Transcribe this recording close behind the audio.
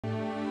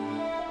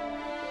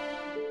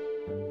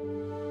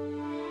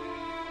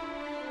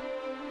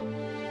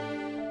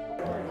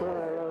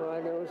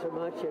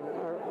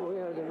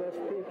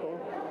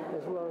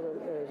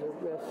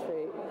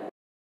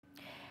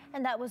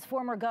And that was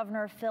former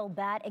Governor Phil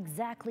Batt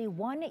exactly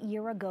 1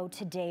 year ago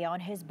today on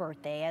his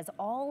birthday, as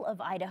all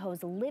of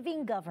Idaho's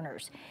living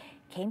governors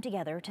came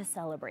together to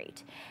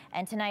celebrate.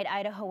 And tonight,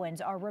 Idahoans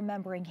are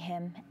remembering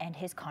him and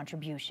his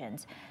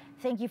contributions.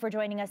 Thank you for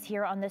joining us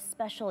here on this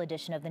special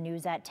edition of the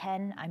News at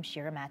 10. I'm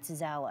Shira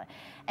Matsuzawa.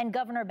 And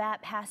Governor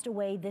Batt passed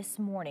away this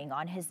morning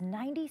on his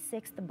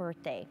 96th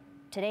birthday.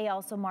 Today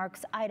also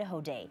marks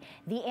Idaho Day,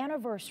 the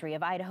anniversary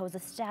of Idaho's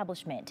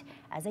establishment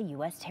as a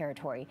U.S.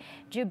 territory.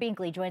 Jude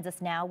Binkley joins us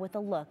now with a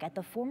look at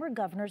the former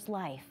governor's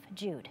life.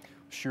 Jude.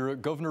 Sure,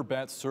 Governor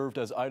Batt served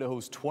as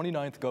Idaho's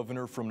 29th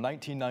governor from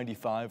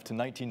 1995 to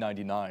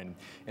 1999.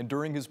 And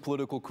during his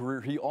political career,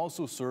 he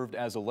also served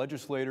as a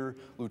legislator,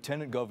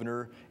 lieutenant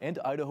governor, and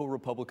Idaho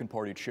Republican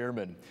Party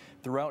chairman.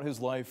 Throughout his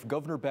life,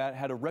 Governor Batt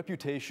had a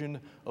reputation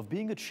of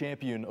being a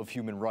champion of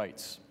human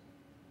rights.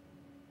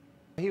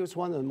 He was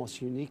one of the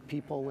most unique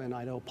people in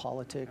Idaho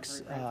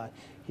politics.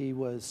 He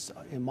was,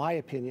 in my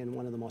opinion,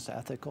 one of the most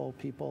ethical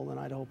people in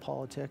Idaho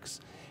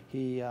politics.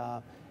 He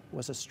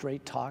was a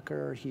straight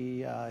talker.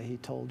 He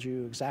told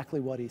you exactly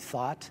what he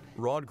thought.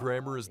 Rod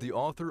Grammer is the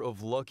author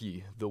of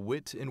Lucky, The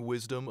Wit and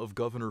Wisdom of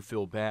Governor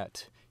Phil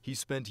Batt. He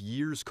spent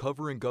years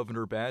covering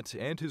Governor Batt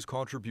and his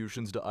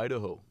contributions to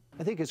Idaho.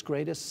 I think his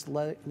greatest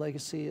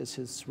legacy is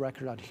his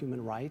record on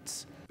human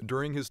rights.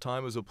 During his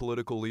time as a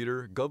political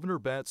leader, Governor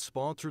Batt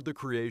sponsored the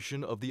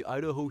creation of the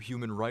Idaho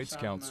Human Rights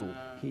Council.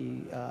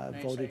 He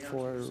voted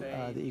for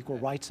the Equal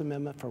Rights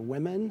Amendment for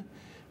women.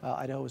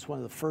 Idaho was one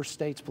of the first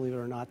states, believe it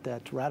or not,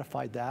 that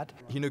ratified that.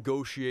 He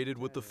negotiated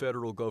with the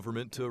federal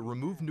government to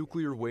remove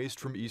nuclear waste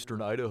from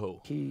eastern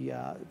Idaho. He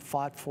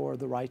fought for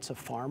the rights of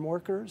farm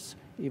workers,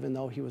 even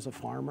though he was a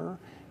farmer,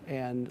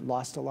 and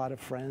lost a lot of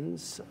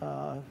friends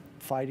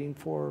fighting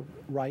for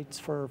rights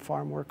for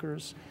farm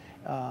workers.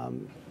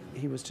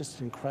 He was just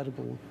an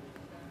incredible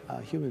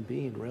human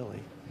being,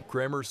 really.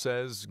 Grammer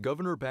says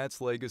Governor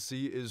Batt's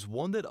legacy is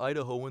one that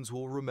Idahoans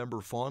will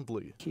remember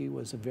fondly. He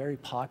was a very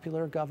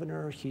popular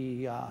governor.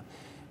 He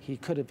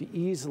could have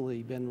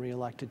easily been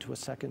reelected to a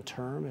second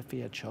term if he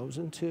had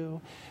chosen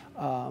to.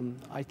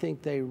 I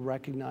think they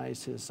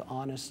recognize his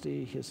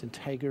honesty, his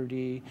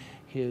integrity,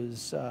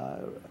 his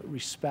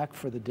respect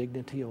for the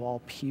dignity of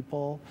all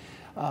people.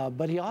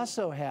 But he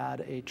also had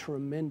a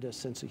tremendous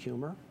sense of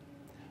humor.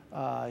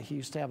 He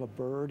used to have a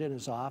bird in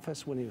his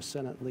office when he was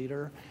Senate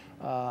leader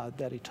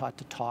that he taught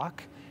to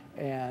talk.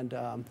 And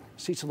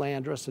Cecil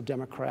Andrus, a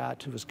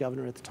Democrat who was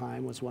governor at the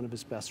time, was one of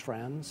his best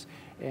friends.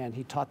 And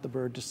he taught the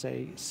bird to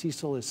say,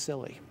 "Cecil is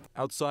silly."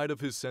 Outside of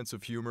his sense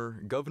of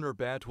humor, Governor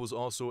Batt was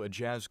also a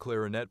jazz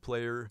clarinet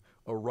player,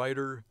 a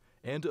writer,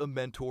 and a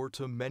mentor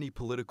to many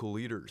political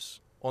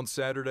leaders. On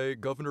Saturday,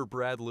 Governor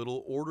Brad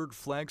Little ordered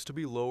flags to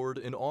be lowered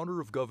in honor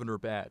of Governor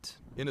Batt.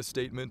 In a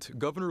statement,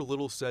 Governor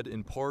Little said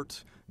in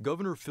part,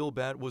 Governor Phil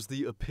Batt was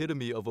the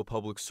epitome of a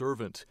public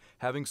servant,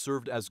 having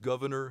served as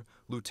governor,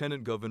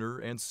 lieutenant governor,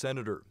 and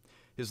senator.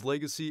 His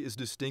legacy is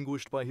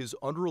distinguished by his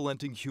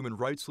unrelenting human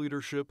rights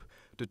leadership,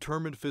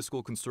 determined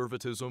fiscal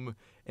conservatism,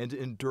 and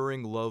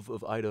enduring love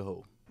of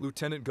Idaho.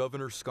 Lieutenant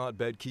Governor Scott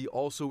Bedke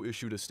also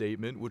issued a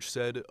statement which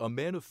said, a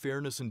man of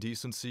fairness and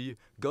decency,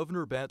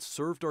 Governor Batt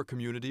served our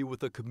community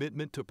with a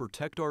commitment to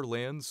protect our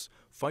lands,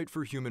 fight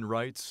for human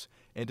rights,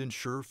 and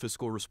ensure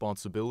fiscal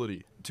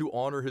responsibility. To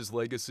honor his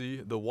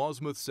legacy, the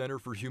Wasmuth Center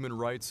for Human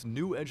Rights'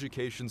 new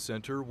education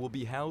center will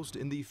be housed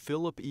in the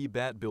Philip E.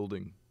 Batt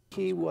building.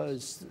 He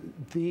was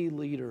the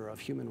leader of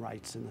human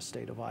rights in the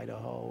state of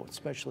Idaho,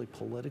 especially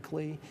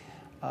politically.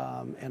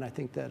 And I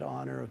think that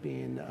honor of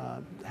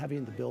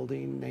having the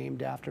building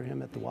named after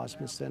him at the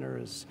Wasmuth Center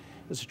is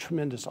a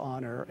tremendous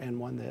honor and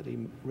one that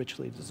he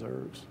richly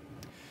deserves.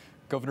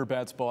 Governor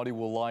Batt's body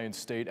will lie in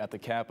state at the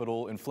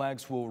Capitol, and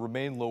flags will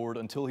remain lowered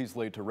until he's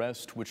laid to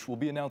rest, which will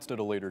be announced at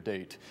a later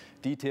date.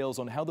 Details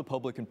on how the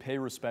public can pay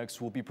respects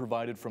will be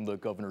provided from the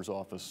governor's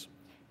office.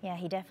 Yeah,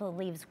 he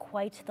definitely leaves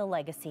quite the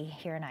legacy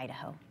here in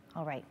Idaho.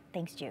 All right,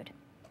 thanks, Jude.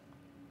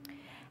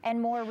 And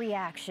more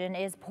reaction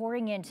is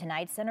pouring in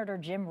tonight. Senator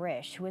Jim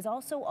Risch, who is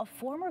also a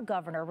former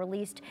governor,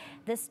 released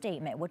this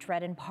statement, which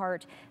read in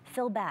part,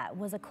 Phil Batt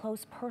was a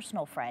close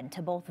personal friend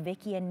to both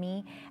Vicki and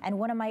me and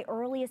one of my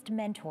earliest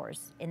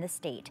mentors in the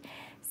state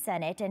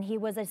Senate, and he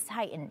was a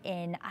titan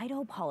in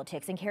Idaho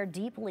politics and cared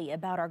deeply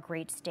about our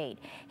great state.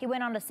 He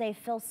went on to say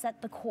Phil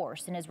set the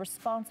course and is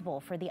responsible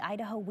for the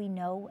Idaho we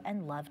know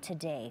and love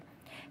today.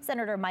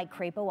 Senator Mike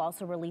Crapo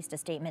also released a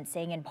statement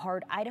saying in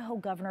part, Idaho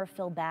Governor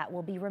Phil Batt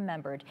will be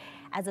remembered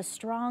as a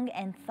strong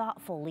and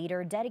thoughtful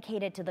leader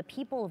dedicated to the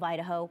people of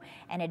Idaho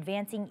and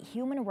advancing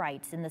human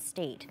rights in the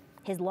state.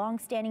 His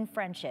long-standing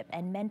friendship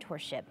and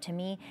mentorship to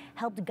me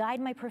helped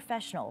guide my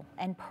professional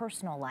and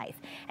personal life.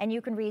 And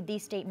you can read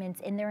these statements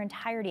in their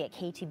entirety at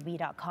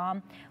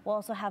ktv.com. We'll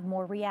also have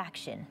more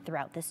reaction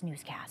throughout this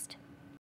newscast.